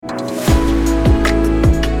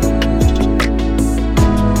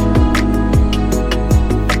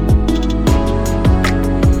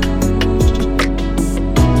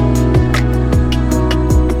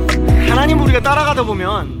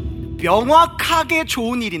명확하게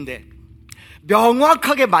좋은 일인데,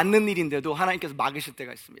 명확하게 맞는 일인데도 하나님께서 막으실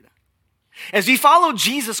때가 있습니다. As we follow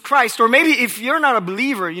Jesus Christ, or maybe if you're not a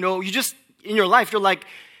believer, you just, in your life,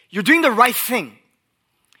 you're doing the right thing.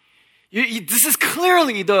 This is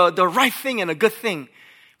clearly the right thing and a good thing.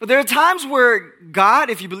 But there are times where God,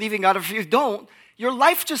 if you believe in God, or if you don't, your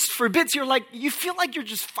life just forbids. You feel like you're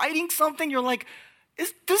just fighting something. You're like, this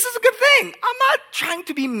is a good thing. I'm not trying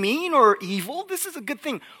to be mean or evil. This is a good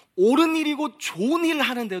thing. 옳은 일이고 좋은 일을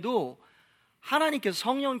하는데도 하나님께서,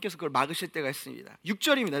 성령님께서 그걸 막으실 때가 있습니다.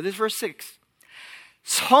 6절입니다. This is verse 6.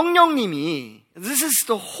 성령님이, this is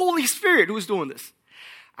the Holy Spirit who's doing this.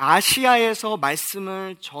 아시아에서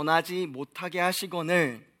말씀을 전하지 못하게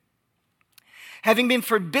하시거늘 having been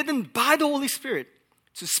forbidden by the Holy Spirit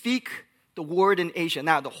to speak the word in Asia.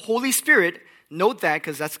 Now, the Holy Spirit, note that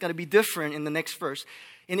because that's going to be different in the next verse,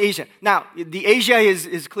 in Asia. Now, the Asia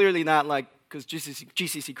is clearly not like, because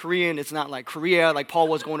GCC Korean, it's not like Korea, like Paul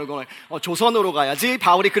was going 조선으로 가야지,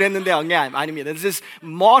 바울이 그랬는데, 아닙니다. This is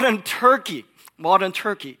modern Turkey.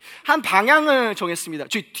 한 방향을 정했습니다.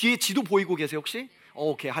 뒤에 지도 보이고 계세요, 혹시?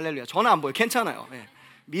 오케이, 할렐루야. 저는 안 보여요. 괜찮아요. 네.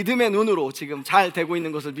 믿음의 눈으로 지금 잘 되고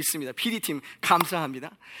있는 것을 믿습니다. PD팀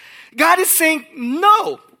감사합니다. God is saying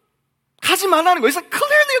no. 하지 말라는 거예요. It's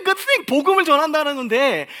clearly a good thing. 복음을 전한다는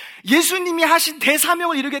건데 예수님이 하신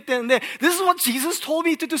대사명을 이루겠다는데 This is what Jesus told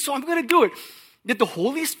me to do, so I'm going to do it. Yet the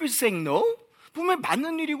Holy Spirit is saying no? 분명히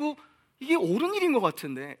맞는 일이고 이게 옳은 일인 것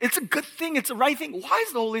같은데 It's a good thing, it's a right thing. Why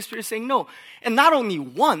is the Holy Spirit saying no? And not only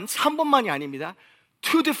once, 한 번만이 아닙니다.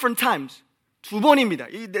 2 different times. 2번입니다.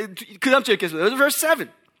 그 다음 주 읽겠습니다. Verse 7.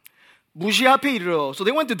 무시 앞에 이르러 So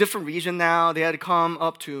they went to different region now. They had to come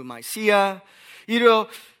up to Mysia. 이르러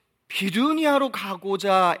비두니아로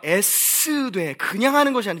가고자 애쓰되 그냥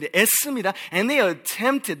하는 것이 아닌데 애씁니다. And they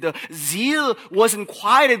attempted. The zeal wasn't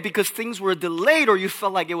quieted because things were delayed or you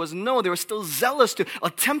felt like it was no. They were still zealous to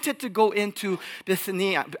attempted to go into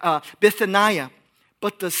Bithynia.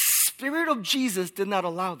 But the Spirit of Jesus did not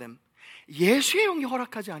allow them. 예수의 영이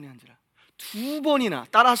허락하지 아니한지라. 2번이나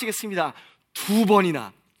따라하시겠습니다.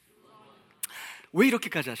 2번이나. 왜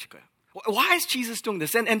이렇게까지 하실까요? Why is Jesus doing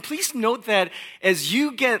this? And please note that as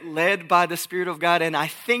you get led by the Spirit of God, and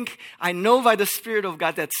I know by the Spirit of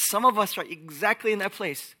God that some of us are exactly in that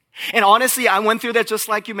place. And honestly, I went through that just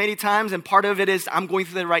like you many times, and part of it is I'm going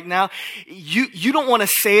through that right now. You don't want to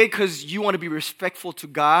say it because you want to be respectful to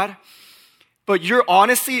God, but you're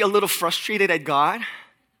honestly a little frustrated at God.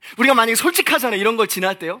 우리가 만약에 솔직하잖아요. 이런 걸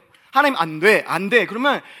지날 때요. 하나님 안 돼.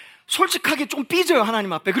 그러면 솔직하게 좀 삐져요,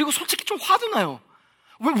 하나님 앞에. 그리고 솔직히 좀 화도 나요.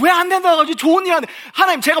 왜 안 된다고 하지? 좋은 일 안 돼.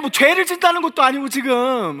 하나님, 제가 뭐 죄를 짓다는 것도 아니고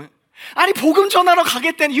지금. 아니, 복음 전하러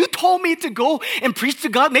가겠다니. You told me to go and preach to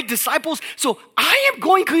God, make disciples. So I am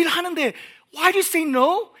going 그 일 하는데 why do you say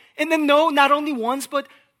no? And then no, not only once, but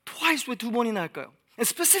twice. 왜 2번이나 할까요? And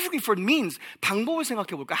specifically for means, 방법을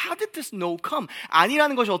생각해 볼까요? How did this no come?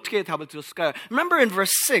 아니라는 것이 어떻게 답을 들었을까요? Remember in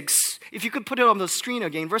verse 6, if you could put it on the screen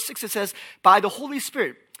again, verse 6 it says, by the Holy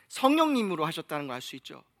Spirit, 성령님으로 하셨다는 걸 알 수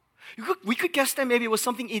있죠. We could guess that maybe it was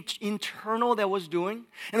something internal that was doing.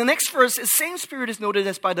 And the next verse, the same Spirit is noted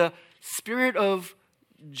as by the Spirit of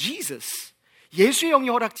Jesus. 예수의 영이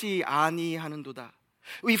허락지 아니하는도다.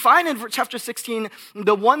 We find in chapter 16,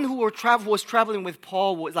 the one who was traveling with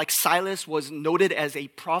Paul, like Silas, was noted as a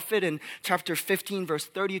prophet. In chapter 15, verse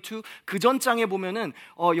 32, 그 전 장에 보면은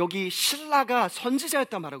여기 실라가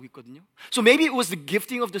선지자였다 말하고 있거든요. So maybe it was the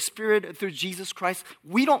gifting of the Spirit through Jesus Christ.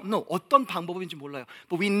 We don't know. 어떤 방법인지 몰라요.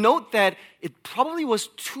 But we note that it probably was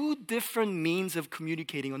 2 different means of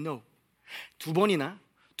communicating a no.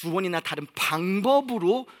 2번이나 다른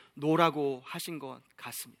방법으로 노라고 하신 것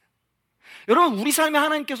같습니다. 여러분, 우리 삶에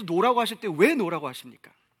하나님께서 노라고 하실 때 왜 노라고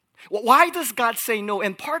하십니까? Why does God say no?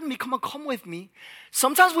 And pardon me, come with me.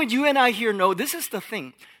 Sometimes when you and I hear no, this is the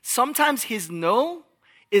thing. Sometimes His no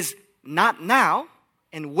is not now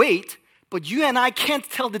and wait, but you and I can't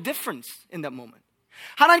tell the difference in that moment.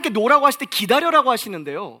 하나님께 노라고 하실 때 기다려라고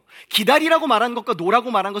하시는데요. 기다리라고 말하는 것과 노라고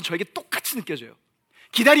말하는 건 저에게 똑같이 느껴져요.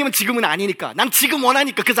 기다리면 지금은 아니니까. 난 지금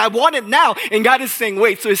원하니까. Because I want it now. And God is saying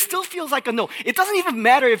wait. So it still feels like a no. It doesn't even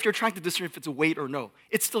matter if you're trying to discern if it's a wait or no.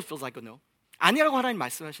 It still feels like a no. 아니라고 하나님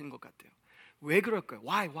말씀하시는 것 같아요. 왜 그럴까요?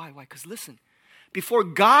 Why? Because listen. Before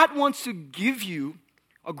God wants to give you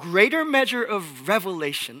a greater measure of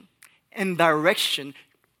revelation and direction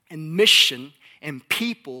and mission and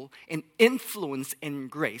people and influence and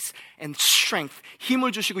grace and strength,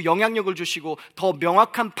 힘을 주시고 영향력을 주시고 더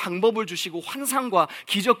명확한 방법을 주시고 환상과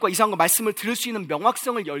기적과 이상과 말씀을 들을 수 있는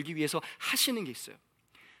명확성을 열기 위해서 하시는 게 있어요.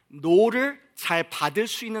 노를 잘 받을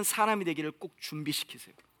수 있는 사람이 되기를 꼭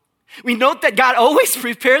준비시키세요. We note that God always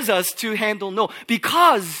prepares us to handle no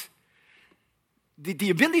because the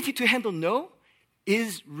ability to handle no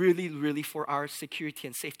is really for our security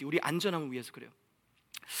and safety. 우리 안전함을 위해서 그래요.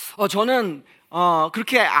 저는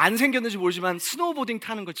그렇게 안 생겼는지 모르지만 스노우보딩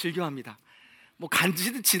타는 걸 즐겨합니다. 뭐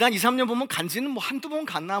지난 2, 3년 보면 간지는 뭐 한두 번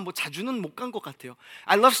갔나 뭐 자주는 못 간 것 같아요.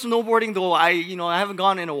 I love snowboarding though I haven't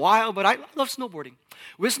gone in a while, but I love snowboarding.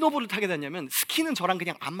 왜 스노보드를 타게 됐냐면 스키는 저랑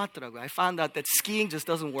그냥 안 맞더라고요. I found out that skiing just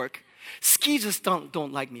doesn't work. Ski just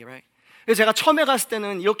don't like me, right? 그래서 제가 처음에 갔을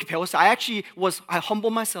때는 이렇게 배웠어요. I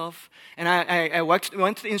humbled myself and I went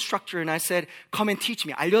to the instructor and I said, come and teach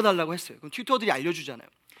me. 알려달라고 했어요. 그럼 튜터들이 알려주잖아요.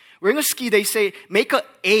 Wearing a ski, they say, make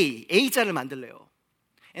a A자를 만들래요.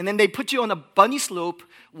 And then they put you on a bunny slope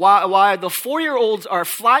while the 4-year-olds are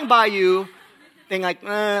flying by you. They're like,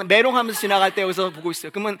 메롱하면서 지나갈 때 여기서 보고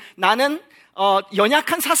있어요. 그러면 나는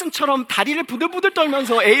연약한 사슴처럼 다리를 부들부들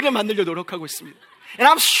떨면서 A를 만들려 노력하고 있습니다. And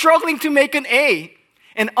I'm struggling to make an A.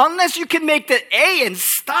 And unless you can make the A and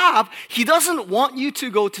stop, he doesn't want you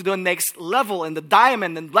to go to the next level and the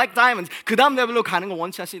diamond and black diamonds. 그 다음 레벨로 가는 걸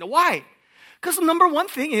원치 않습니다. Why? Because the number one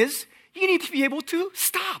thing is you need to be able to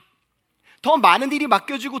stop. 더 많은 일이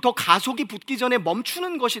맡겨지고 더 가속이 붙기 전에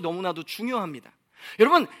멈추는 것이 너무나도 중요합니다.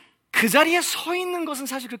 여러분, 그 자리에 서 있는 것은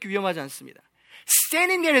사실 그렇게 위험하지 않습니다.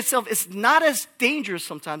 Standing there itself is not as dangerous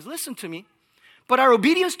sometimes. Listen to me. But our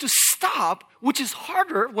obedience to stop, which is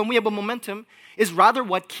harder when we have a momentum, is rather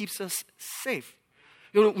what keeps us safe.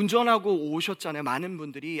 여러분 운전하고 오셨잖아요. 많은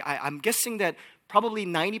분들이. I'm guessing that probably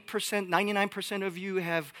 90%, 99% of you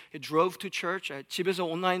have drove to church. 집에서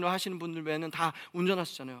온라인으로 하시는 분들 외에는 다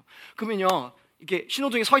운전하시잖아요. 그러면요, 이게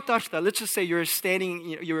신호등에 서 있다 합시다. Let's just say you're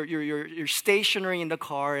standing, you're stationary in the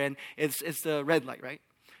car and it's the red light, right?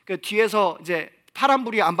 그 뒤에서 이제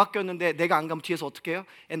파란불이 안 바뀌었는데 내가 안 가면 뒤에서 어떻게 해요?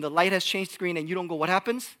 And the light has changed green and you don't go. What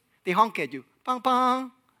happens? They honk at you.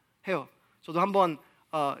 빵빵 해요. 저도 한번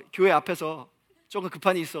교회 앞에서 조금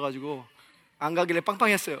급한 일이 있어가지고 안 가길래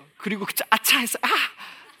빵빵했어요. 그리고 아차 했어.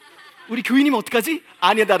 우리 교인이면 어떡하지?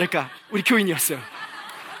 아니야 다를까 우리 교인이었어요.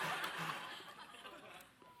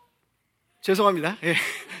 죄송합니다. 예.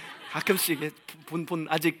 가끔씩 본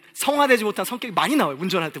아직 성화되지 못한 성격이 많이 나와요.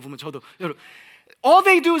 운전할 때 보면 저도. 여러분, all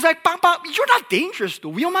they do is like 빵빵. You're not dangerous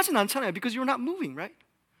though. 위험하진 않잖아요. Because you're not moving, right?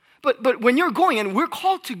 But when you're going, and we're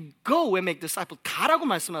called to go and make disciples, 가라고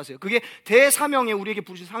말씀하세요. 그게 대사명의 우리에게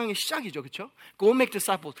부르신 사명의 시작이죠, 그렇죠? Go and make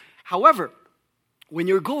disciples. However, when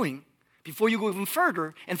you're going, before you go even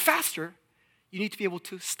further and faster, you need to be able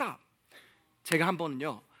to stop. 제가 한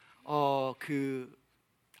번은요,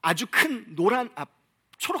 아주 큰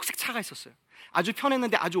초록색 차가 있었어요. 아주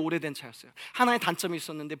편했는데 아주 오래된 차였어요. 하나의 단점이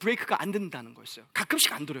있었는데 브레이크가 안 된다는 거였어요.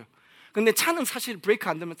 가끔씩 안 들어요. 근데 차는 사실 브레이크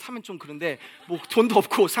안 되면 타면 좀 그런데 뭐 돈도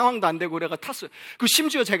없고 상황도 안 되고 그래가 탔어요. 그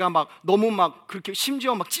심지어 제가 너무 그렇게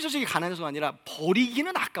심지어 찢어지게 가난해서가 아니라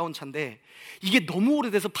버리기는 아까운 차인데 이게 너무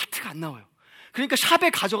오래돼서 파트가 안 나와요. 그러니까 샵에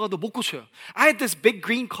가져가도 못 고쳐요. I had this big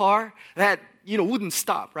green car that wouldn't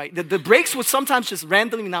stop, right? The brakes would sometimes just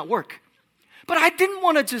randomly not work. But I didn't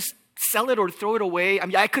want to just sell it or throw it away. I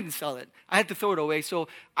mean, I couldn't sell it. I had to throw it away. So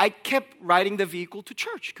I kept riding the vehicle to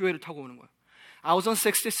church. 교회를 타고 오는 거예요. I was on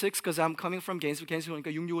 66 because I'm coming from Gainesville 오니까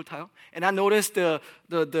 66을 타요. And I noticed the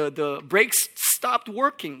brakes stopped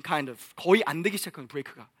working, kind of. 거의 안 되기 시작하는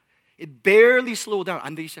브레이크가. It barely slowed down.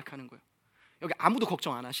 안 되기 시작하는 거예요. 여기 아무도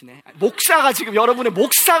걱정 안 하시네. 여러분의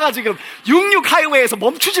목사가 지금 66 하이웨이에서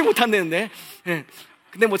멈추지 못한다는데. 예.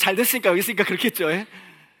 근데 뭐 잘 됐으니까 여기 있으니까 그렇겠죠. 예.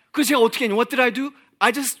 그래서 제가 어떻게 했냐? What did I do?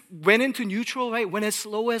 I just went into neutral, right? Went as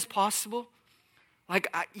slow as possible. I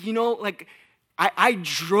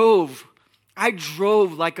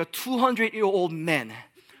drove like a 200-year-old man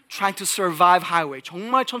trying to survive highway.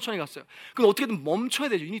 정말 천천히 갔어요. 그럼 어떻게든 멈춰야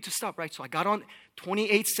되죠. You need to stop, right? So I got on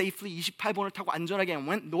 28 safely, 28번을 타고 안전하게 and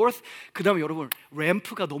went north. 그 다음에 여러분,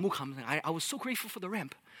 램프가 너무 감사해요. I was so grateful for the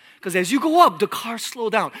ramp. Because as you go up, the car slow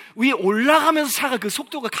down. 위에 올라가면서 차가 그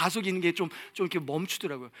속도가 가속이 있는 게 좀 이렇게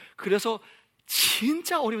멈추더라고요. 그래서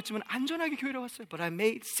진짜 어려웠지만 안전하게 교회로 왔어요. But I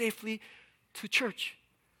made safely to church.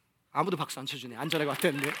 아무도 박수 안 쳐주네. 안전하게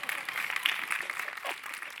왔다는데.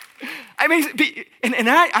 I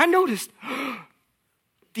noticed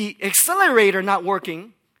the accelerator not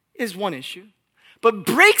working is one issue, but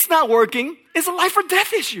brakes not working is a life or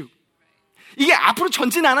death issue. 이게 앞으로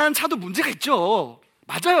전진 안 하는 차도 문제가 있죠.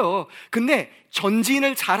 맞아요. 근데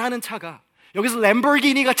전진을 잘하는 차가 여기서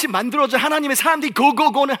램보르기니 같이 만들어져 하나님의 사람들이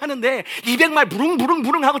고고고는 하는데 200마일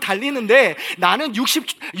부릉부릉 하고 달리는데 나는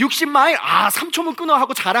 60마일 3초만 끊어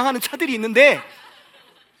하고 자랑하는 차들이 있는데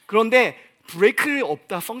그런데 브레이크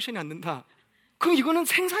없다, 펑션이 안 된다. 그럼 이거는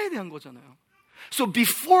생사에 대한 거잖아요. So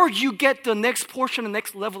before you get the next portion, the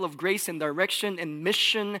next level of grace and direction and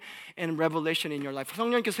mission and revelation in your life,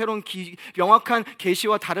 성령님께서 새로운 명확한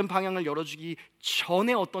계시와 다른 방향을 열어주기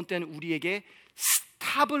전에 어떤 때는 우리에게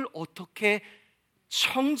스탑을 어떻게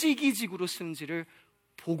청지기직으로 쓰는지를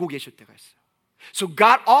보고 계실 때가 있어요. So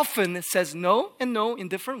God often says no and no in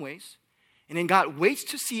different ways, and then God waits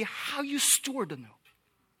to see how you steward the no.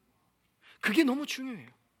 그게 너무 중요해요.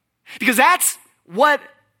 Because that's what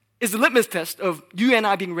is the litmus test of you and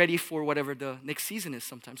I being ready for whatever the next season is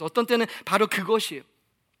sometimes. 어떤 때는 바로 그것이에요.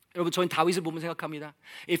 여러분, 저는 다윗을 보면 생각합니다.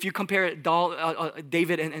 If you compare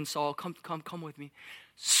David and Saul, come with me.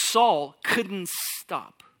 Saul couldn't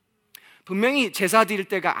stop. 분명히 제사 드릴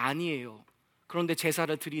때가 아니에요. 그런데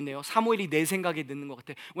제사를 드리네요. 사무엘이 내 생각에 늦는 것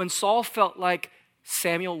같아. When Saul felt like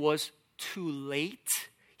Samuel was too late,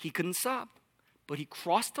 he couldn't stop. But he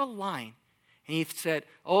crossed the line. And he said,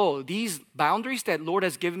 oh, these boundaries that Lord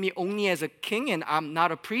has given me only as a king and I'm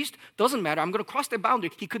not a priest, doesn't matter. I'm going to cross that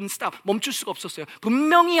boundary. He couldn't stop. 멈출 수가 없었어요.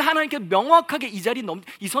 분명히 하나님께 명확하게 이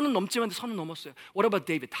선은 넘지만 선은 넘었어요. What about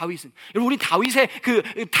David? 다윗은? 여러분, 우리 다윗의 그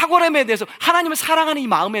탁월함에 대해서, 하나님을 사랑하는 이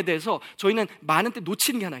마음에 대해서 저희는 많은 때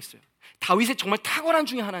놓치는 게 하나 있어요. 다윗의 정말 탁월한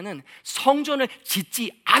중에 하나는 성전을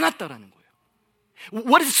짓지 않았다라는 거예요.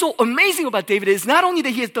 What is so amazing about David is not only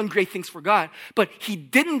that he has done great things for God, but he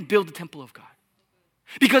didn't build the temple of God.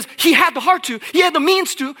 Because he had the heart to, he had the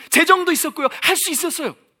means to, 재정도 있었고요, 할 수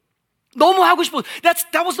있었어요. 너무 하고 싶어.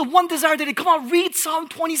 That was the one desire that he, come on, read Psalm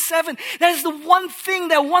 27. That is the one thing,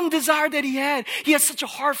 that one desire that he had. He had such a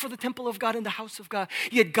heart for the temple of God and the house of God.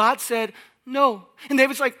 Yet God said, no. And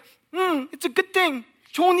David's like, it's a good thing.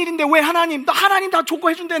 좋은 일인데 왜 하나님 다 좋고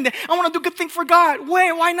해준다는데 I want to do a good thing for God.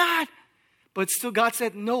 왜? Why not? But still God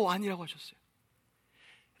said, no, 아니라고 하셨어요.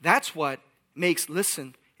 That's what makes,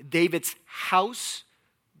 listen, David's house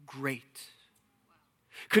great.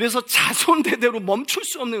 그래서 자손 대대로 멈출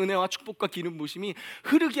수 없는 은혜와 축복과 기름 부으심이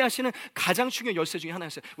흐르게 하시는 가장 중요한 열쇠 중에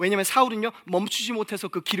하나였어요. 왜냐하면 사울은요, 멈추지 못해서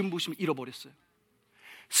그 기름 부으심을 잃어버렸어요.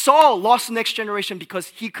 Saul lost the next generation because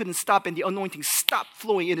he couldn't stop and the anointing stopped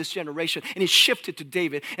flowing in his generation and it shifted to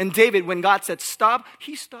David. And David, when God said stop,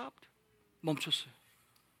 he stopped. 멈췄어요.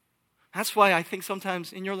 That's why I think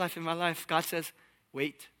sometimes in your life, in my life, God says,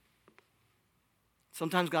 wait.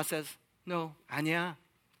 Sometimes God says, no, 아니야,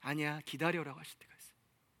 기다려라고 하실 때가 있어요.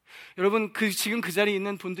 여러분, 지금 그 자리에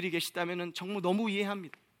있는 분들이 계시다면 정말 너무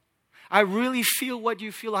이해합니다. I really feel what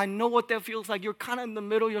you feel. I know what that feels like. You're kind of in the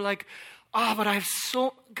middle. You're like, but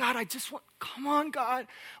God, I just want, come on, God.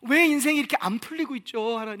 왜 인생이 이렇게 안 풀리고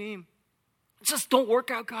있죠, 하나님? Just don't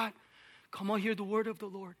work out, God. Come on, hear the word of the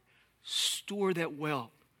Lord. Steward that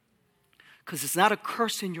well. Because it's not a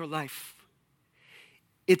curse in your life.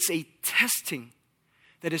 It's a testing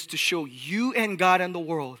that is to show you and God and the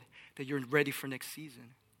world that you're ready for next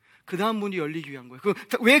season. 그 다음 문이 열리기 위한 거예요.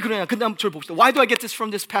 왜 그러냐? 그 다음 절 봅시다. Why do I get this from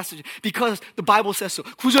this passage? Because the Bible says so.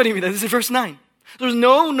 9절입니다. This is verse 9. There's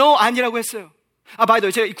no, 아니라고 했어요. by the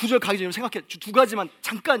way, 제가 이 9절 가기 전에 생각해 두 가지만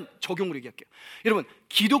잠깐 적용으로 얘기할게요. 여러분,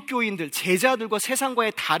 기독교인들, 제자들과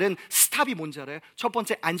세상과의 다른 스탑이 뭔지 알아요? 첫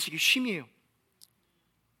번째, 안식이 쉼이에요.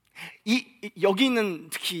 여기 있는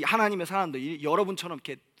특히 하나님의 사람들, 여러분처럼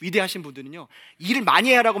이렇게 위대하신 분들은요, 일을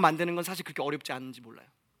많이 해라고 만드는 건 사실 그렇게 어렵지 않은지 몰라요.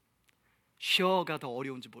 쉬어가 더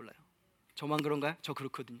어려운지 몰라요. 저만 그런가요? 저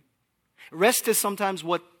그렇거든요. Rest is sometimes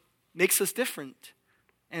what makes us different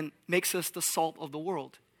and makes us the salt of the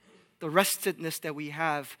world. The restedness that we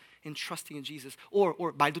have in trusting in Jesus. Or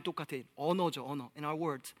말도 똑같아요. 언어죠, 언어. In our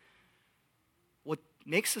words. What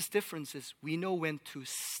makes us different is we know when to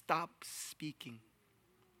stop speaking.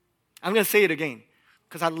 I'm going to say it again.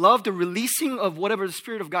 Because I love the releasing of whatever the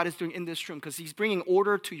Spirit of God is doing in this room. Because He's bringing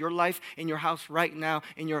order to your life in your house right now.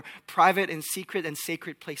 In your private and secret and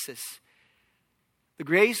sacred places. The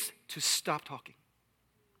grace to stop talking.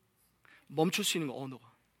 멈출 수 있는 거, 언어가.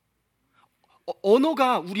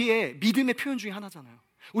 언어가 우리의 믿음의 표현 중에 하나잖아요.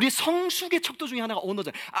 우리의 성숙의 척도 중에 하나가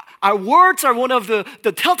언어잖아요. Our words are one of the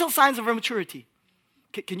telltale signs of our maturity.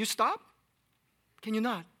 Can you stop? Can you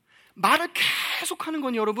not? 말을 계속하는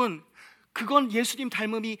건 여러분, 그건 예수님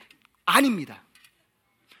닮음이 아닙니다.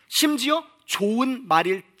 심지어 좋은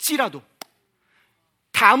말일지라도.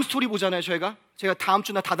 다음 스토리 보잖아요, 제가 다음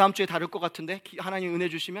주나 다다음 주에 다룰 것 같은데 하나님 은혜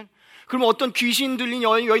주시면 그러면 어떤 귀신 들린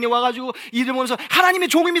여인이 와가지고 이들 보면서 하나님의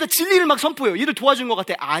종입니다, 진리를 막 선포해요. 이들 도와준 것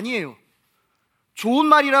같아. 아니에요. 좋은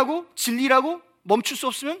말이라고 진리라고 멈출 수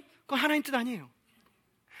없으면 그건 하나님 뜻 아니에요.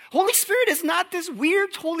 Holy Spirit is not this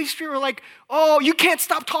weird Holy Spirit like, oh, you can't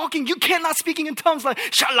stop talking, you cannot speaking in tongues like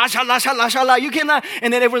shala shala shala shala, you cannot.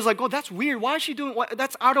 And then everyone's like, oh, that's weird. Why is she doing?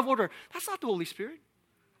 That's out of order. That's not the Holy Spirit.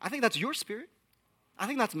 I think that's your spirit. I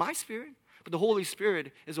think that's my spirit. But the Holy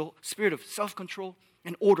Spirit is a spirit of self-control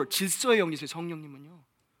and order. 질서의 영이세요. 성령님은요.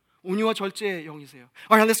 온유와 절제의 영이세요.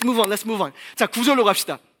 Alright, let's move on. 자, 9절로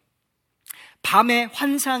갑시다. 밤에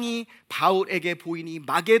환상이 바울에게 보이니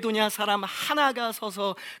마게도냐 사람 하나가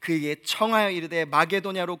서서 그에게 청하여 이르되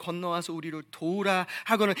마게도냐로 건너와서 우리를 도우라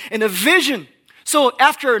하고는 in a vision. So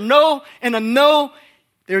after a no and a no,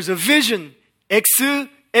 there's a vision. X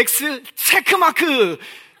체크마크.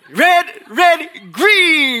 Red,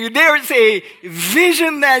 green. There's a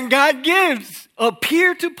vision that God gives.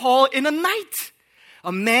 Appeared to Paul in a night.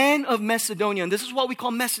 A man of Macedonia, and this is what we call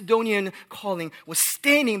Macedonian calling, was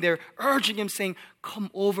standing there urging him saying, come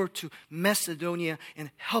over to Macedonia and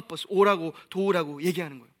help us. 오라고 도우라고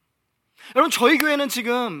얘기하는 거예요. 여러분, 저희 교회는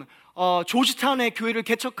지금 조지타운의 교회를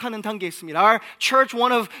개척하는 단계에 있습니다. Our church,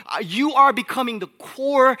 you are becoming the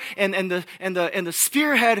core and the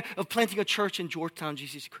spearhead of planting a church in Georgetown,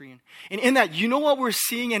 GCC Korean. And in that, you know what we're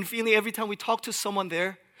seeing and feeling every time we talk to someone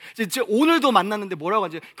there? 이제 오늘도 만났는데 뭐라고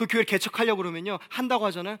하죠? 그 교회를 개척하려고 그러면요, 한다고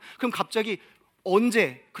하잖아요. 그럼 갑자기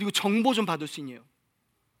언제 그리고 정보 좀 받을 수 있냐요?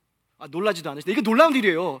 놀라지도 않으시죠? 이게 놀라운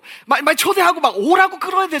일이에요. 막 초대하고 막 오라고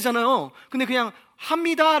끌어야 되잖아요. 근데 그냥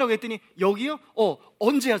합니다라고 했더니 여기요?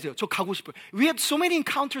 언제 하세요? 저 가고 싶어요. We had so many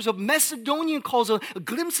encounters of Macedonian calls,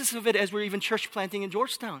 glimpses of it as we're even church planting in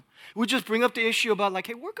Georgetown. We just bring up the issue about like,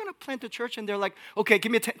 hey, we're going to plant a church, and they're like, okay,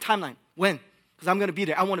 give me a timeline. When? Because I'm going to be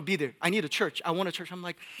there. I want to be there. I need a church. I want a church. I'm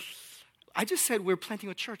like, I just said we're planting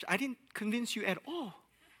a church. I didn't convince you at all.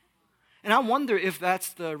 And I wonder if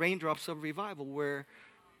that's the raindrops of revival, where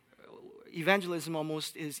evangelism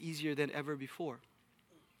almost is easier than ever before.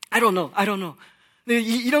 I don't know.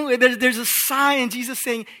 There's a sign, Jesus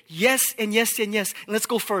saying yes and yes and yes. And let's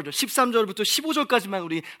go further. 13절부터 15절까지만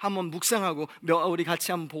우리 한번 묵상하고 우리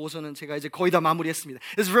같이 한번 보고서는 제가 이제 거의 다 마무리했습니다.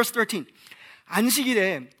 This is verse 13.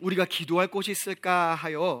 안식일에 우리가 기도할 곳이 있을까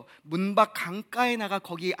하여 문밖 강가에 나가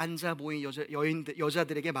거기 앉아 모인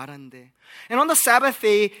여자들에게 말하는데. And on the Sabbath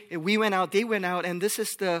day, they went out, and this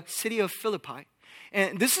is the city of Philippi.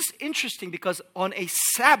 And this is interesting because on a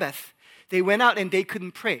Sabbath, they went out and they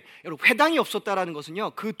couldn't pray. 여러분, 회당이 없었다라는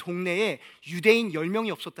것은요, 그 동네에 유대인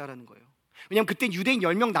 10명이 없었다라는 거예요. 왜냐하면 그때 유대인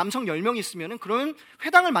 10명, 남성 10명이 있으면 그런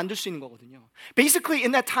회당을 만들 수 있는 거거든요. Basically,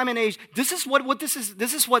 in that time and age, this is what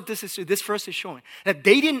this verse is showing. That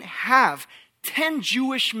they didn't have 10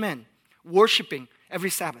 Jewish men worshiping every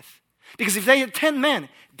Sabbath. Because if they had 10 men,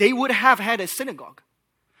 they would have had a synagogue.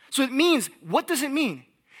 So it means, what does it mean?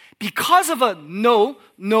 Because of a no,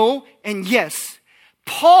 and yes,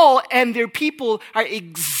 Paul and their people are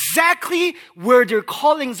exactly where their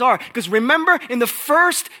callings are. Because remember, in the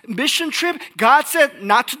first mission trip, God said,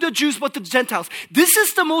 not to the Jews, but to the Gentiles. This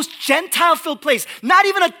is the most Gentile-filled place. Not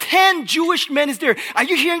even a 10 Jewish men is there. Are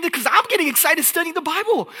you hearing this? Because I'm getting excited studying the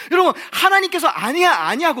Bible. 여러분, 하나님께서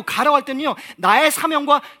아니야 하고 가라고 할 때는요, 나의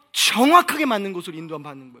사명과 정확하게 맞는 곳으로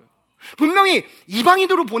인도받는 거예요. 분명히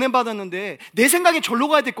이방인으로 보내받았는데 내 생각에 절로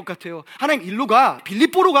가야 될 것 같아요. 하나님 일로 가,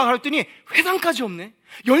 빌립보로 가 그랬더니 회당까지 없네.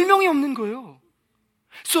 10명이 없는 거예요.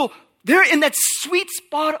 So they're in that sweet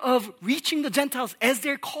spot of reaching the Gentiles as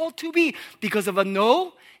they're called to be because of a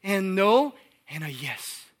no and a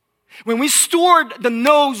yes. When we steward the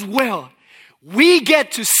no's well, we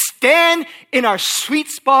get to stand in our sweet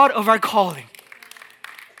spot of our calling.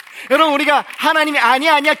 여러분, 우리가 하나님이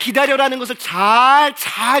아니야 기다려라는 것을 잘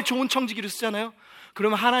좋은 청지기로 쓰잖아요.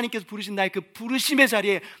 그러면 하나님께서 부르신 나의 그 부르심의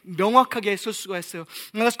자리에 명확하게 설 수가 있어요.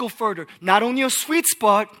 Now let's go further. Not only a sweet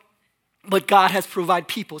spot, but God has provided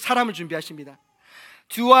people. 사람을 준비하십니다.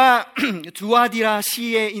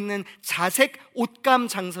 두아디라시에 있는 자색 옷감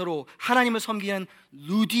장사로 하나님을 섬기는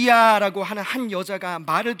루디아라고 하는 한 여자가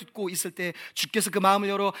말을 듣고 있을 때 주께서 그 마음을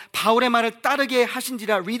열어 바울의 말을 따르게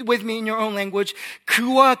하신지라. Read with me in your own language.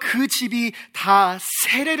 그와 그 집이 다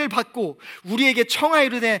세례를 받고 우리에게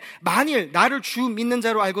청하이르되 만일 나를 주 믿는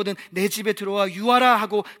자로 알거든 내 집에 들어와 유하라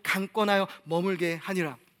하고 강권하여 머물게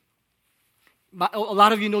하니라. A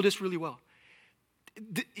lot of you know this really well.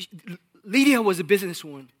 Lydia was a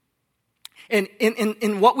businesswoman. And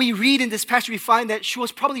in what we read in this passage, we find that she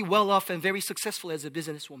was probably well off and very successful as a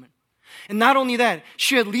businesswoman. And not only that,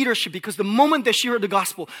 she had leadership because the moment that she heard the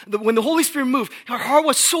gospel, when the Holy Spirit moved, her heart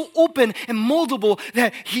was so open and moldable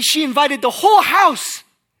that she invited the whole house.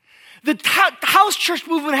 The house church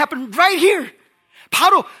movement happened right here.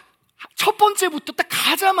 바로 첫 번째부터 딱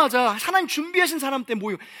가자마자 하나님 준비하신 사람 때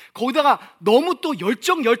모여. 거기다가 너무 또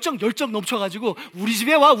열정 넘쳐가지고 우리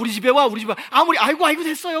집에 와. 아무리 아이고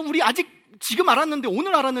됐어요. 우리 아직 지금 알았는데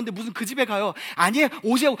오늘 알았는데 무슨 그 집에 가요. 아니에요.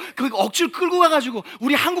 오세요. 그 억지로 끌고 가가지고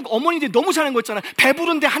우리 한국 어머니들이 너무 잘하는 거 있잖아요.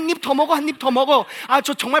 배부른데 한 입 더 먹어.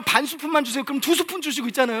 저 정말 반 스푼만 주세요. 그럼 2스푼 주시고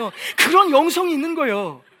있잖아요. 그런 영성이 있는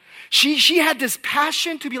거예요. She had this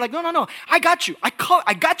passion to be like, no, I got you.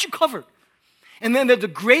 I got you covered. And then they're the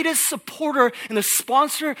greatest supporter and the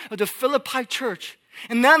sponsor of the Philippi church.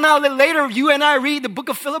 And now later, you and I read the book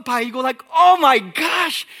of Philippi, you go like, oh my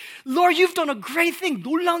gosh, Lord, you've done a great thing.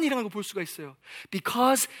 놀라운 일이라는 걸 볼 수가 있어요.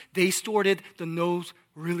 Because they stewarded the no's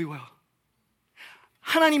really well.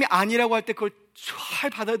 하나님이 아니라고 할 때 그걸 잘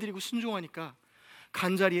받아들이고 순종하니까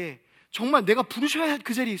간자리에 정말 내가 부르셔야 할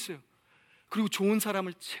그 자리에 있어요. 그리고 좋은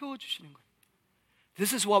사람을 채워주시는 거예요.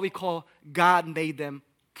 This is what we call God made them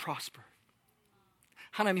prosper.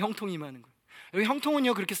 하나님이 형통이 임하는 거예요. 여기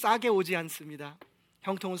형통은요 그렇게 싸게 오지 않습니다.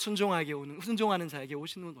 형통은 순종하는 자에게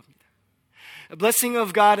오시는 겁니다. The blessing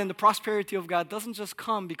of God and the prosperity of God doesn't just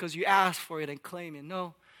come because you ask for it and claim it.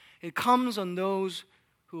 No, it comes on those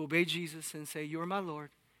who obey Jesus and say, "You are my Lord,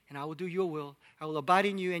 and I will do your will. I will abide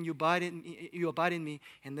in you, and you abide in me,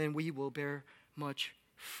 and then we will bear much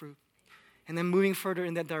fruit." And then moving further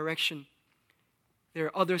in that direction, there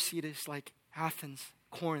are other cities like Athens,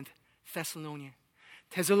 Corinth, Thessalonica,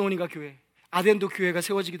 데살로니가 교회, 아덴도 교회가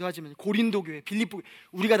세워지기도 하지만 고린도 교회, 빌립보 교회,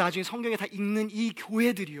 우리가 나중에 성경에 다 읽는 이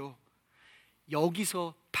교회들이요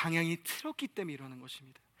여기서 방향이 틀었기 때문에 이러는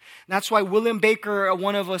것입니다. That's why William Baker,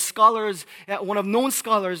 one of known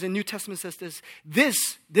scholars in New Testament, says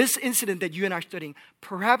this incident that you and I are studying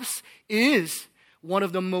perhaps is one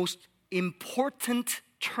of the most important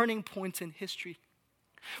turning points in history.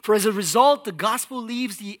 For as a result, the gospel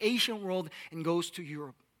leaves the Asian world and goes to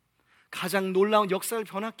Europe. 가장 놀라운 역사를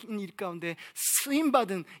변화시킨 일 가운데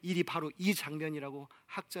쓰임받은 일이 바로 이 장면이라고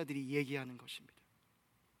학자들이 얘기하는 것입니다.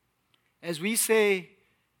 As we say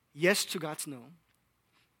yes to God's no,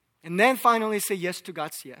 and then finally say yes to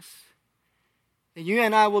God's yes, then you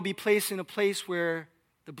and I will be placed in a place where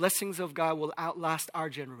the blessings of God will outlast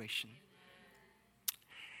our generation.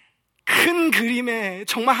 큰 그림에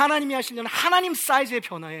정말 하나님이 하시려는 하나님 사이즈의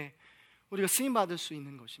변화에 우리가 쓰임받을 수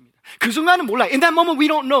있는 것입니다. 그 순간은 몰라요. In that moment we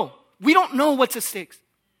don't know. We don't know what's at stake.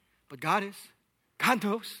 But God is. God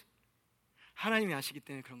knows. 하나님이 아시기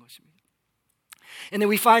때문에 그런 것입니다. And then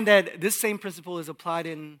we find that this same principle is applied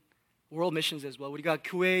in world missions as well. 우리가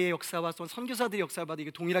교회의 역사와 선교사들의 역사를 봐도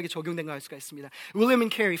이게 동일하게 적용된 걸 알 수가 있습니다. William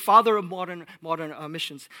and Carey, father of modern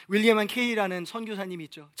missions. 윌리엄 앤 케이라는 선교사님이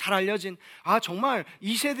있죠. 잘 알려진 정말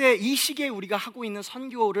이 시기에 우리가 하고 있는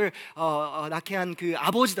선교를 낳게 한 그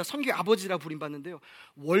아버지다, 선교의 아버지라 부림받는데요.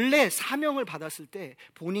 원래 사명을 받았을 때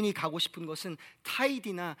본인이 가고 싶은 것은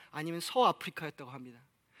타이디나 아니면 서아프리카였다고 합니다.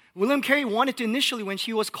 William Carey wanted to initially, when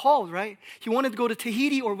he was called, right? He wanted to go to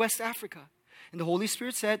Tahiti or West Africa. And the Holy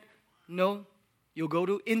Spirit said, No, you'll go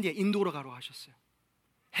to India. 인도로 가라고 하셨어요.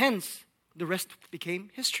 Hence, the rest became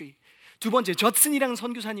history. 두 번째, 저슨이라는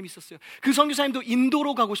선교사님이 있었어요. 그 선교사님도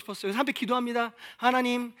인도로 가고 싶었어요. 함께 기도합니다.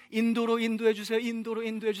 하나님, 인도로 인도해 주세요. 인도로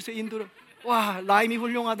인도해 주세요. 인도로. 와, 라임이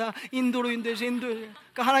훌륭하다. 인도로 인도해 주세요.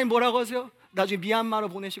 그러니까 하나님 뭐라고 하세요? 나중에 미얀마로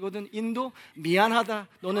보내시거든. 인도, 미안하다.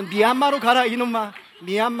 너는 미얀마로 가라, 이놈아.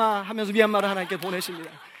 미얀마 하면서 미얀마로 하나님께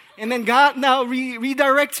보내십니다. And then God now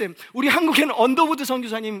redirects him. 우리 한국에는 언더우드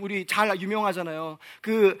선교사님 우리 잘 유명하잖아요.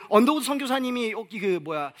 그 언더우드 선교사님이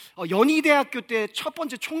연희대학교 때 첫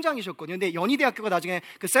번째 총장이셨거든요. 근데 연희대학교가 나중에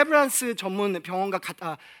그 세브란스 전문 병원과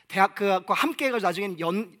대학과 함께 해가지고 나중에는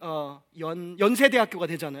연세대학교가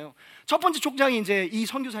되잖아요. 첫 번째 총장이 이제 이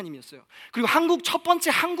선교사님이었어요. 그리고 첫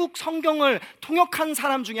번째 한국 성경을 통역한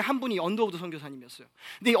사람 중에 한 분이 언더우드 선교사님이었어요.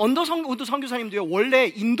 근데 이 언더우드 선교사님도요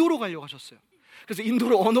원래 인도로 가려고 하셨어요. 그래서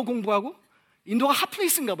인도로 언어 공부하고 인도가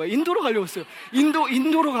핫플레이스인가 봐요. 인도로 가려고 했어요.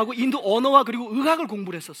 인도로 가고 인도 언어와 그리고 의학을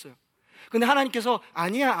공부를 했었어요. 근데 하나님께서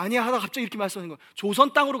아니야 하다가 갑자기 이렇게 말씀하신 거예요.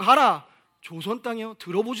 조선 땅으로 가라. 조선 땅이요?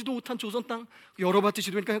 들어보지도 못한 조선 땅. 열어봤더니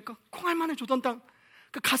지도니까 콩알만한 조선 땅.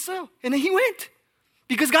 갔어요. And then he went.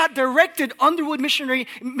 Because God directed missionary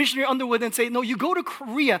Underwood and say, no, you go to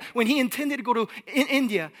Korea when he intended to go to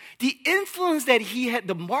India. The influence that he had,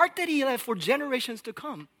 the mark that he left for generations to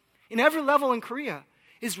come in every level in Korea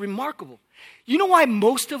is remarkable. You know why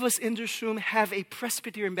most of us in this room have a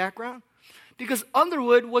Presbyterian background? Because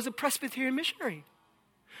Underwood was a Presbyterian missionary.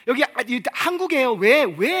 여기 한국에요.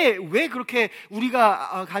 왜 그렇게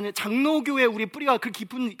우리가 가는 장로교회 우리 뿌리가 그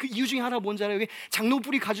깊은 그 이유 중에 하나가 뭔지 알아요? 여기 장로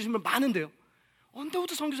뿌리 가지신 분 많은데요.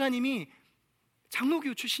 언더우드 선교사님이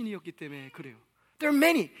장로교 출신이었기 때문에 그래요. There are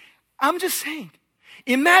many. I'm just saying.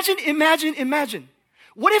 Imagine.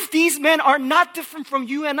 What if these men are not different from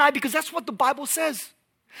you and I? Because that's what the Bible says.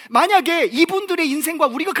 만약에 이분들의 인생과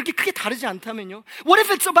우리가 그렇게 크게 다르지 않다면요. What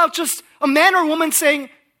if it's about just a man or woman saying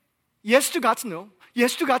yes to God's no,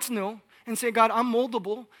 yes to God's no, and say, God, I'm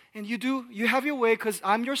moldable, and you have your way because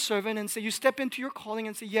I'm your servant, and say you step into your calling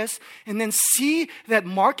and say yes, and then see that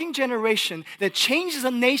marking generation that changes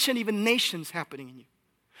a nation, even nations happening in you.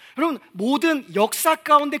 여러분, 모든 역사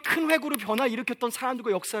가운데 큰 회고로 변화를 일으켰던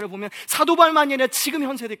사람들과 역사를 보면 사도 바울만이 아니라 지금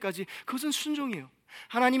현 세대까지 그것은 순종이에요.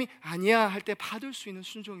 하나님이 아니야 할 때 받을 수 있는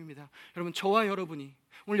순종입니다. 여러분, 저와 여러분이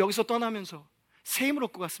오늘 여기서 떠나면서 새 힘을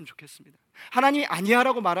얻고 갔으면 좋겠습니다. 하나님이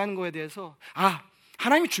아니야라고 말하는 거에 대해서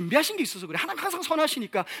하나님이 준비하신 게 있어서 그래, 하나님 항상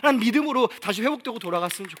선하시니까 라는 믿음으로 다시 회복되고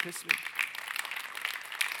돌아갔으면 좋겠습니다.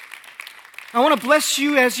 I want to bless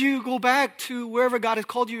you as you go back to wherever God has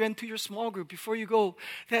called you into your small group. Before you go,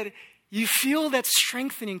 that you feel that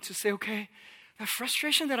strengthening to say, okay, that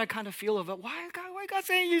frustration that I kind of feel about why God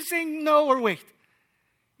saying you saying no or wait.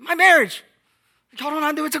 My marriage,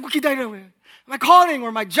 결혼하는데 왜 자꾸 기다리라고 해요? My calling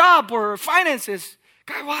or my job or finances,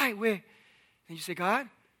 God, why? 왜? And you say, God,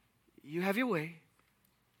 you have your way.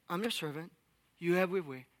 I'm your servant. You have your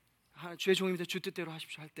way. 주의 종입니다. 주 뜻대로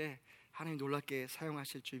하십시오 할 때 하나님 놀랍게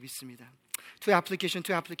사용하실 줄 믿습니다. To application,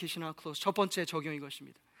 I'll close. 첫 번째 적용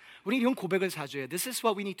이것입니다. 우리 이런 고백을 자주 해요. This is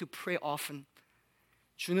what we need to pray often.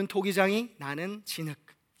 주는 토기장이, 나는 진흙.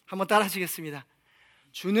 한번 따라 하시겠습니다.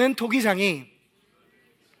 주는 토기장이,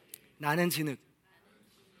 나는 진흙.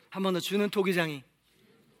 한 번 더. 주는 토기장이,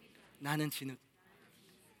 나는 진흙.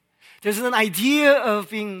 There's an idea of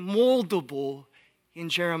being moldable in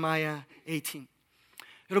Jeremiah 18.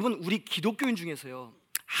 여러분, 우리 기독교인 중에서요,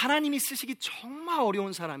 하나님이 쓰시기 정말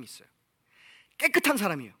어려운 사람이 있어요. 깨끗한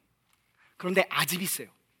사람이에요. 그런데 아집이 있어요.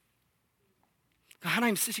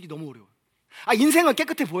 하나님 쓰시기 너무 어려워요. 인생은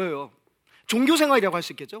깨끗해 보여요. 종교생활이라고 할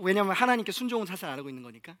수 있겠죠. 왜냐하면 하나님께 순종은 사실 안 하고 있는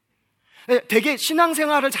거니까. 되게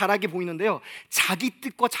신앙생활을 잘하게 보이는데요, 자기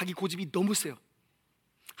뜻과 자기 고집이 너무 세요.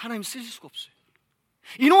 하나님 쓰실 수가 없어요.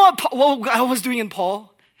 You know what I was doing in Paul?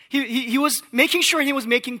 He was making sure he was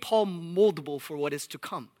making Paul moldable for what is to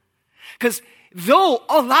come. Because though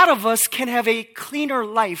a lot of us can have a cleaner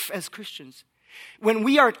life as Christians, when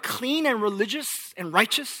we are clean and religious and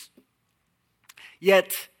righteous,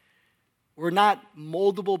 yet we're not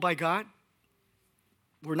moldable by God,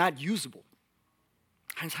 we're not usable.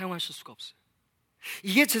 하나님 사용하실 수가 없어요.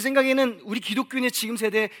 이게 제 생각에는 우리 기독교인의 지금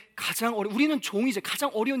세대에 가장 우리는 종이죠.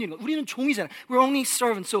 가장 어려운 일인 거예요. 우리는 종이잖아요. We're only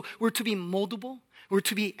servants, so we're to be moldable. We're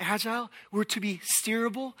to be agile. We're to be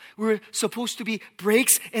steerable. We're supposed to be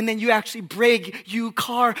brakes, and then you actually brake. You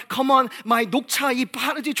car, come on, my 녹차, 이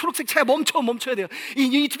초록색 차에 멈춰야 돼요. You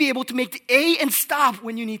need to be able to make the A and stop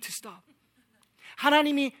when you need to stop.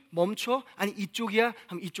 하나님이 멈춰, 아니 이쪽이야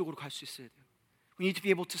하면 이쪽으로 갈 수 있어야 돼요. We need to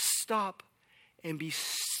be able to stop and be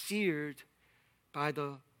steered by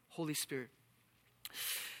the Holy Spirit.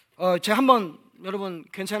 제가 한번 여러분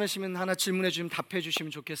괜찮으시면 하나 질문해 주시면 답해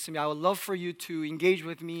주시면 좋겠습니다. I would love for you to engage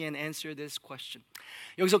with me and answer this question.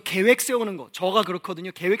 여기서 계획 세우는 거, 저가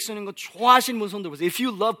그렇거든요. 계획 세우는 거 좋아하시는 분 손 들어보세요. If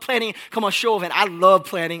you love planning, come on, show of it. I love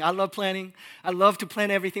planning. I love planning. I love to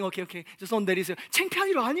plan everything. Okay. 손 내리세요. 창피한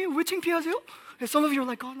일 아니에요. 왜 창피하세요? Some of you are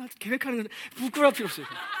like, 나 계획하는 거 부끄러울 필요 없어요.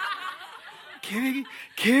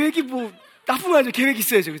 계획이 뭐 나쁜 거 아니죠. 계획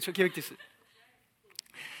있어야죠. 그렇죠? 계획도 있어요.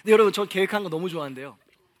 근데 여러분, 저 계획하는 거 너무 좋아하는데요,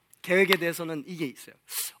 계획에 대해서는 이게 있어요.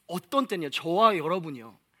 어떤 때는요, 저와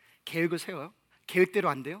여러분이요, 계획을 세워요. 계획대로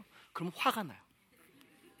안 돼요. 그럼 화가 나요.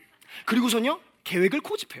 그리고선요, 계획을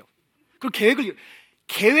고집해요. 그리고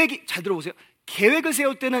계획이 잘 들어보세요. 계획을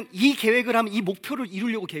세울 때는 이 계획을 하면 이 목표를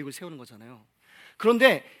이루려고 계획을 세우는 거잖아요.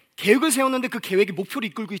 그런데 계획을 세웠는데 그 계획이 목표를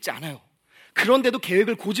이끌고 있지 않아요. 그런데도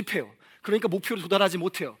계획을 고집해요. 그러니까 목표를 도달하지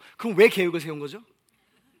못해요. 그럼 왜 계획을 세운 거죠?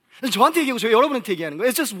 저한테 얘기하고 저 여러분한테 얘기하는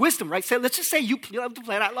거예요. It's just wisdom, right? So let's just say you love to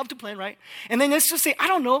plan, I love to plan, right? And then let's just say, I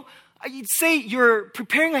don't know, say you're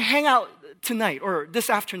preparing a hangout tonight or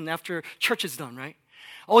this afternoon after church is done, right?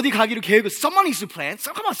 어디 가기로 계획을, someone needs to plan.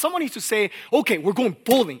 So come on, someone needs to say, okay, we're going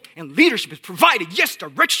bowling and leadership is provided. Yes,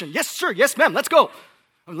 direction. Yes, sir. Yes, ma'am. Let's go.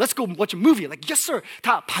 Let's go watch a movie. Like, yes, sir.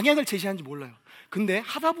 다 방향을 제시하는지 몰라요. 근데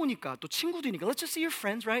하다 보니까 또 친구들이니까, let's just say your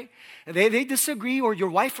friends, right? They disagree, or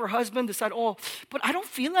your wife or husband decide, but I don't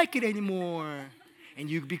feel like it anymore.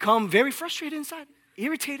 And you become very frustrated inside,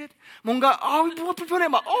 irritated. 뭔가 뭐가 불편해,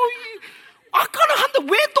 아까는 한다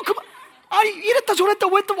왜 또 그만? 이랬다 저랬다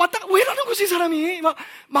왜 또 왔다 왜 이러는 거지 이 사람이? 막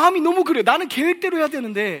마음이 너무 그래요. 나는 계획대로 해야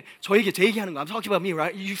되는데 제 얘기하는 거야. I'm talking about me,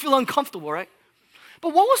 right? You feel uncomfortable, right?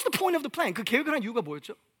 But what was the point of the plan? 그 계획을 한 이유가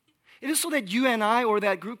뭐였죠? It is so that you and I or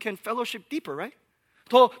that group can fellowship deeper, right?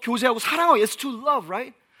 더 교제하고 사랑하고, it's to love,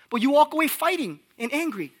 right? But you walk away fighting and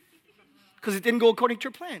angry because it didn't go according to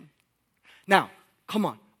your plan. Now, come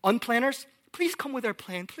on, unplanners, please come with our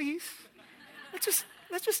plan, please. Let's just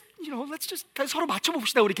서로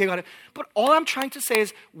맞춰봅시다 우리 계획을. But all I'm trying to say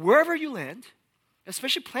is, wherever you land,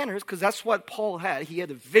 especially planners, because that's what Paul had. He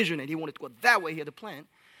had a vision and he wanted to go that way. He had a plan.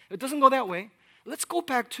 If it doesn't go that way, let's go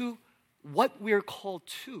back to what we're called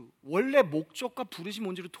to. 원래 목적과 부르심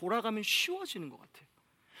뭔지로 돌아가면 쉬워지는 것 같아요.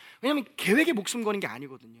 왜냐하면 계획에 목숨 거는 게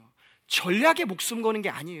아니거든요. 전략에 목숨 거는 게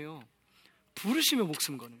아니에요. 부르심에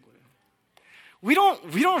목숨 거는 거예요. We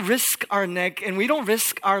don't risk our neck and we don't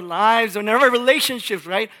risk our lives and our relationships,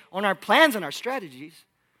 right? On our plans and our strategies,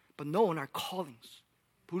 but no, on our callings.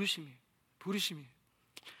 부르심이에요.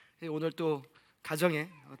 오늘 또 가정에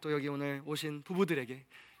또 여기 오늘 오신 부부들에게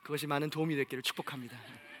그것이 많은 도움이 됐기를 축복합니다.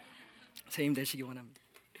 새 힘 되시기 원합니다.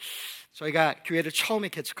 저희가 교회를 처음에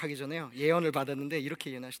개척하기 전에요, 예언을 받았는데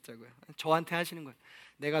이렇게 예언하시더라고요. 저한테 하시는 거예요.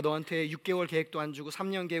 내가 너한테 6개월 계획도 안 주고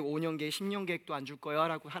 3년 계획, 5년 계획, 10년 계획도 안 줄 거야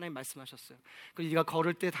라고 하나님 말씀하셨어요. 그리고 네가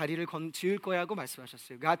걸을 때 다리를 지을 거야 하고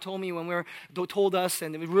말씀하셨어요. God told me when told us,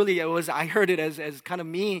 and I heard it as kind of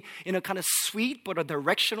me in a kind of sweet but a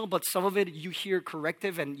directional, but some of it you hear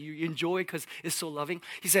corrective and you enjoy because it's so loving.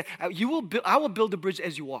 He said, I will build the bridge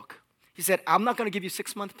as you walk. He said, I'm not going to give you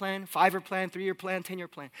 6-month plan, 5-year plan, 3-year plan, 10-year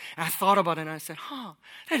plan. And I thought about it and I said,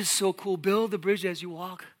 that is so cool. Build the bridge as you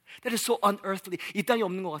walk. That is so unearthly. 이 땅이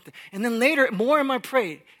없는 것 같아. And then later, more and more I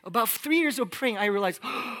prayed. About 3 years of praying, I realized,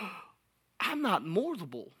 I'm not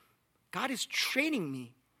moldable. God is training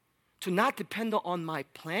me to not depend on my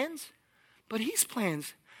plans, but His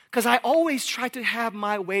plans. Because I always try to have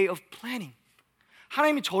my way of planning.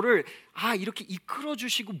 하나님이 저를 이렇게 이끌어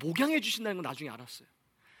주시고 목양해 주신다는 걸 나중에 알았어요.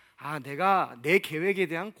 내가 내 계획에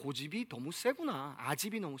대한 고집이 너무 세구나.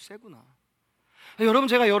 아집이 너무 세구나. 여러분,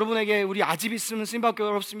 제가 여러분에게 우리 아집 있으면 쓰임받기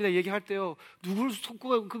어렵습니다 얘기할 때요, 누굴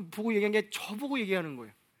보고 얘기한 게 저보고 얘기하는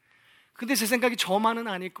거예요. 근데 제 생각이 저만은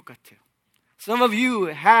아닐 것 같아요. Some of you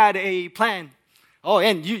had a plan.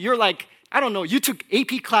 And you're like, I don't know, you took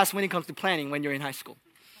AP class when it comes to planning when you're in high school.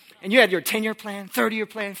 And you had your 10-year plan, 30-year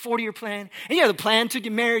plan, 40-year plan. And you had a plan to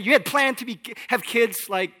get married. You had a plan to have kids,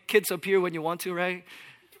 like kids appear when you want to, right?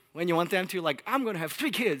 When you want them to, like, I'm going to have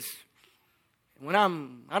 3 kids. When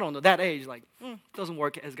I don't know, that age, like, doesn't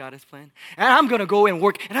work as God has planned. And I'm going to go and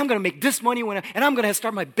work, and I'm going to make this money, and I'm going to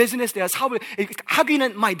start my business. That's how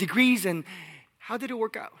my degrees, and how did it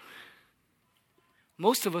work out?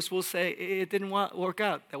 Most of us will say it didn't work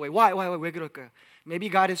out that way. Why? 왜 그럴까요? Maybe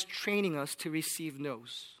God is training us to receive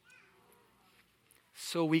no's,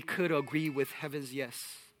 so we could agree with heaven's yes.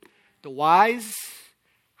 The wise,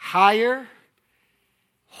 higher,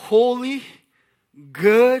 holy,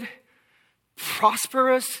 good,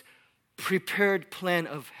 prosperous, prepared plan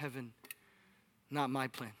of heaven. Not my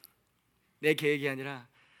plan. 내 계획이 아니라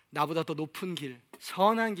나보다 더 높은 길,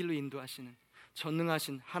 선한 길로 인도하시는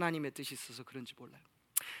전능하신 하나님의 뜻이 있어서 그런지 몰라요.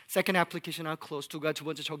 Second application, I'll close. 두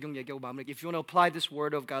번째 적용 얘기하고 마무리. If you want to apply this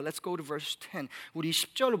word of God, let's go to verse 10. 우리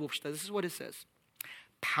 10절을 봅시다. This is what it says.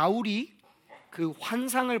 바울이 그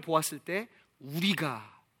환상을 보았을 때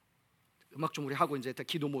우리가, 음악 좀 우리 하고 이제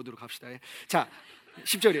기도 모드로 갑시다. 자,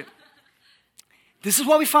 10절이에요. This is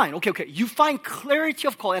what we find. Okay. You find clarity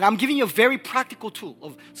of call, and I'm giving you a very practical tool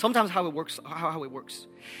of sometimes how it works.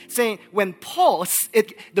 Saying when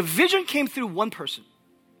the vision came through one person,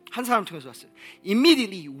 한 사람 통해서 왔어요.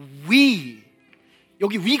 Immediately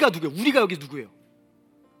여기 we가 누구예요? 우리가 여기 누구예요?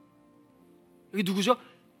 여기 누구죠?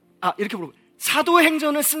 이렇게 물어봐요.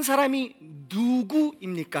 사도행전을 쓴 사람이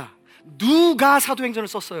누구입니까? 누가 사도행전을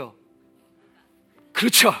썼어요?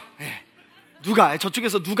 그렇죠. 네. 누가,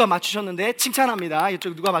 저쪽에서 누가 맞추셨는데 칭찬합니다.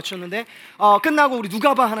 이쪽 누가 맞추셨는데 끝나고 우리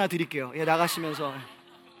누가봐 하나 드릴게요. 나가시면서.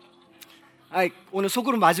 오늘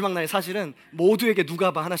속으로 마지막 날에 사실은 모두에게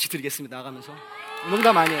누가봐 하나씩 드리겠습니다. 나가면서.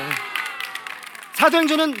 농담 아니에요.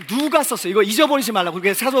 사도행전은 누가 썼어요? 이거 잊어버리지 말라고.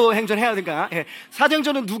 그게 사도행전 해야 되니까.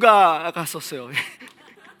 사도행전은 누가가 썼어요?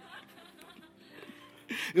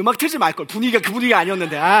 음악 틀지 말걸. 분위기가 그 분위기가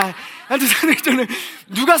아니었는데. 하여튼 사도행전은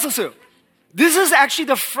누가 썼어요? This is actually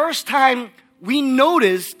the first time we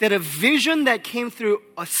notice that a vision that came through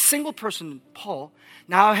a single person, Paul,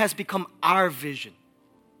 now has become our vision.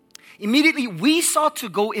 Immediately, we sought to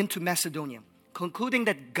go into Macedonia, concluding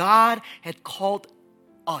that God had called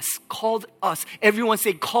us. Everyone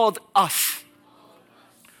say, called us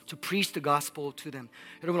to preach the gospel to them.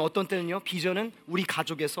 여러분, 어떤 때는요, 비전은 우리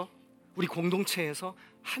가족에서, 우리 공동체에서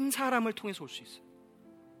한 사람을 통해서 올 수 있어요.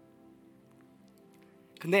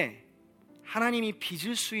 근데 하나님이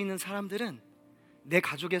빚을 수 있는 사람들은 내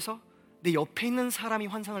가족에서 내 옆에 있는 사람이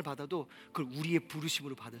환상을 받아도 그걸 우리의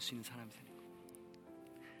부르심으로 받을 수 있는 사람이 되는 거예요.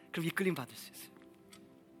 그럼 이끌림 받을 수 있어요.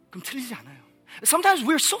 그럼 틀리지 않아요. Sometimes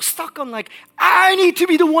we're so stuck on like, I need to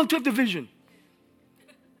be the one to have the vision.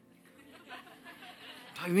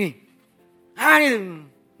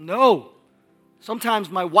 No.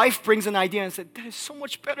 Sometimes my wife brings an idea and said, that is so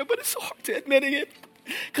much better, but it's so hard to admitting it.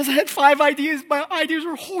 Because I had 5 ideas. My ideas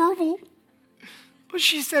were horrible. But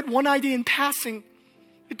she said one idea in passing.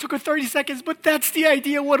 It took her 30 seconds, but that's the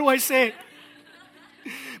idea. What do I say?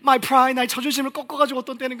 my pride, 나의 자존심을 꺾어가지고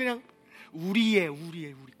어떤 때는 그냥 우리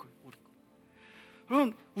거예요.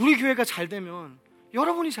 여러분, 우리 교회가 잘 되면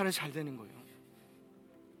여러분이 잘 되는 거예요.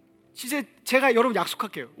 진짜 제가 여러분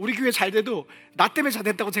약속할게요. 우리 교회 잘 돼도 나 때문에 잘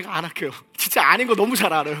됐다고 제가 안 할게요. 진짜 아닌 거 너무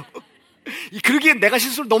잘 알아요. 그러기엔 내가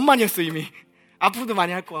실수를 너무 많이 했어 이미. 앞으로도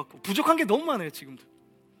많이 할 것 같고 부족한 게 너무 많아요 지금도.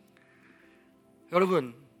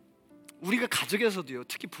 여러분, 우리가 가족에서도요,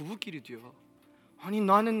 특히 부부끼리도요, 아니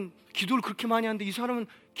나는 기도를 그렇게 많이 하는데 이 사람은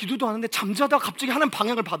기도도 안 하는데 잠자다가 갑자기 하나님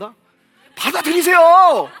방향을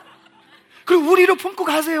받아들이세요. 그리고 우리를 품고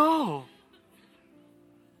가세요.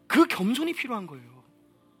 그 겸손이 필요한 거예요.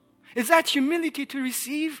 It's that humility to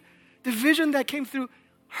receive the vision that came through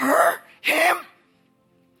her, him.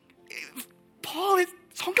 Paul,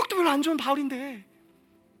 성격도 별로 안 좋은 바울인데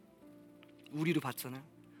우리로 봤잖아요.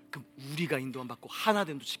 그럼 우리가 인도함 받고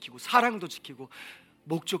하나됨도 지키고 사랑도 지키고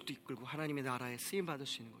목적도 이끌고 하나님의 나라에 쓰임 받을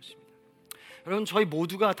수 있는 것입니다. 여러분, 저희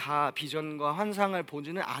모두가 다 비전과 환상을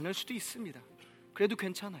보지는 않을 수도 있습니다. 그래도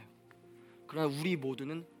괜찮아요. 그러나 우리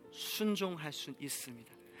모두는 순종할 수 있습니다.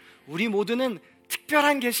 우리 모두는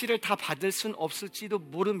특별한 계시를 다 받을 수는 없을지도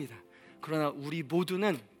모릅니다. 그러나 우리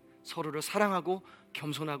모두는 서로를 사랑하고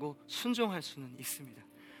겸손하고 순종할 수는 있습니다.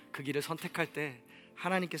 그 길을 선택할 때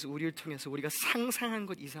하나님께서 우리를 통해서 우리가 상상한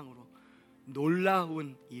것 이상으로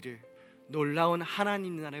놀라운 일을, 놀라운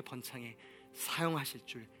하나님 나라의 번창에 사용하실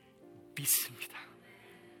줄 믿습니다.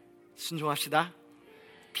 순종합시다.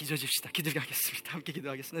 빚어집시다. 기도하겠습니다. 함께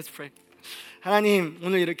기도하겠습니다. Let's pray. 하나님,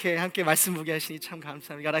 오늘 이렇게 함께 말씀 보게 하시니 참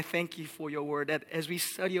감사합니다. God, I thank you for your word, that as we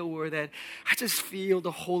study your word, that I just feel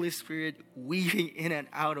the Holy Spirit weaving in and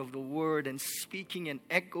out of the word and speaking and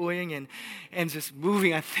echoing and just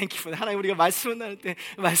moving. I thank you for that. 하나님, 우리가 말씀을 나눌 때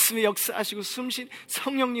말씀의 역사하시고 숨신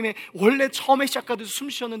성령님의 원래 처음에 시작하듯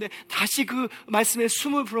숨 쉬었는데 다시 그 말씀에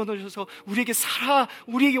숨을 불어넣으셔서 우리에게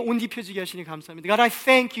우리에게 옷 입혀지게 하시니 감사합니다. God, I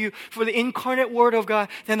thank you for the incarnate word of God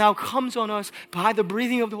that now comes on us by the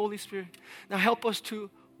breathing of the Holy Spirit. Now help us to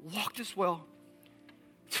walk this well,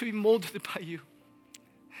 to be molded by you.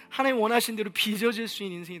 하나님 원하신 대로 빚어질 수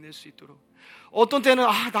있는 인생이 될 수 있도록. 어떤 때는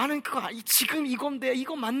나는 지금 이건데,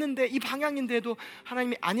 이거 맞는데, 이 방향인데도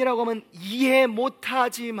하나님이 아니라고 하면 이해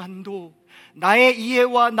못하지만도 나의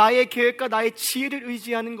이해와 나의 계획과 나의 지혜를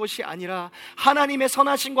의지하는 것이 아니라 하나님의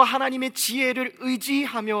선하심과 하나님의 지혜를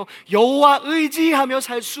의지하며 여호와 의지하며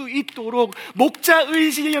살 수 있도록, 목자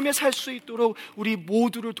의지하며 살 수 있도록 우리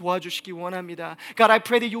모두를 도와주시기 원합니다. God, I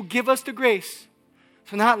pray that you give us the grace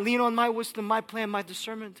to not lean on my wisdom, my plan, my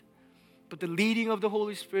discernment, but the leading of the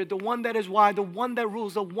Holy Spirit, the one that is wise, the one that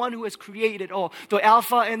rules, the one who has created all, the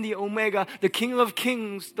Alpha and the Omega, the King of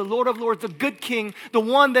Kings, the Lord of Lords, the good King, the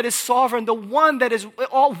one that is sovereign, the one that is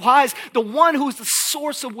all wise, the one who is the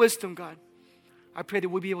source of wisdom, God. I pray that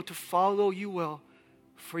we'll be able to follow you well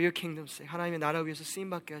for your kingdom's sake. 하나님의 나라 위해서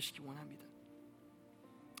쓰임받게 하시기 원합니다.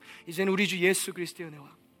 이제는 우리 주 예수 그리스도의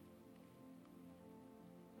은혜와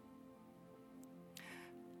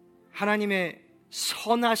하나님의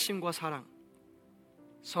선하심과 사랑,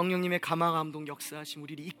 성령님의 감화 감동 역사하심,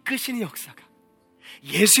 우리를 이끄시는 역사가,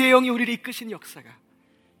 예수의 영이 우리를 이끄시는 역사가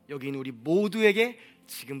여기 있는 우리 모두에게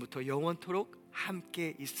지금부터 영원토록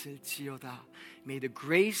함께 있을지어다. May the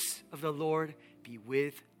grace of the Lord be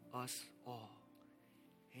with us all.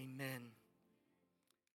 Amen.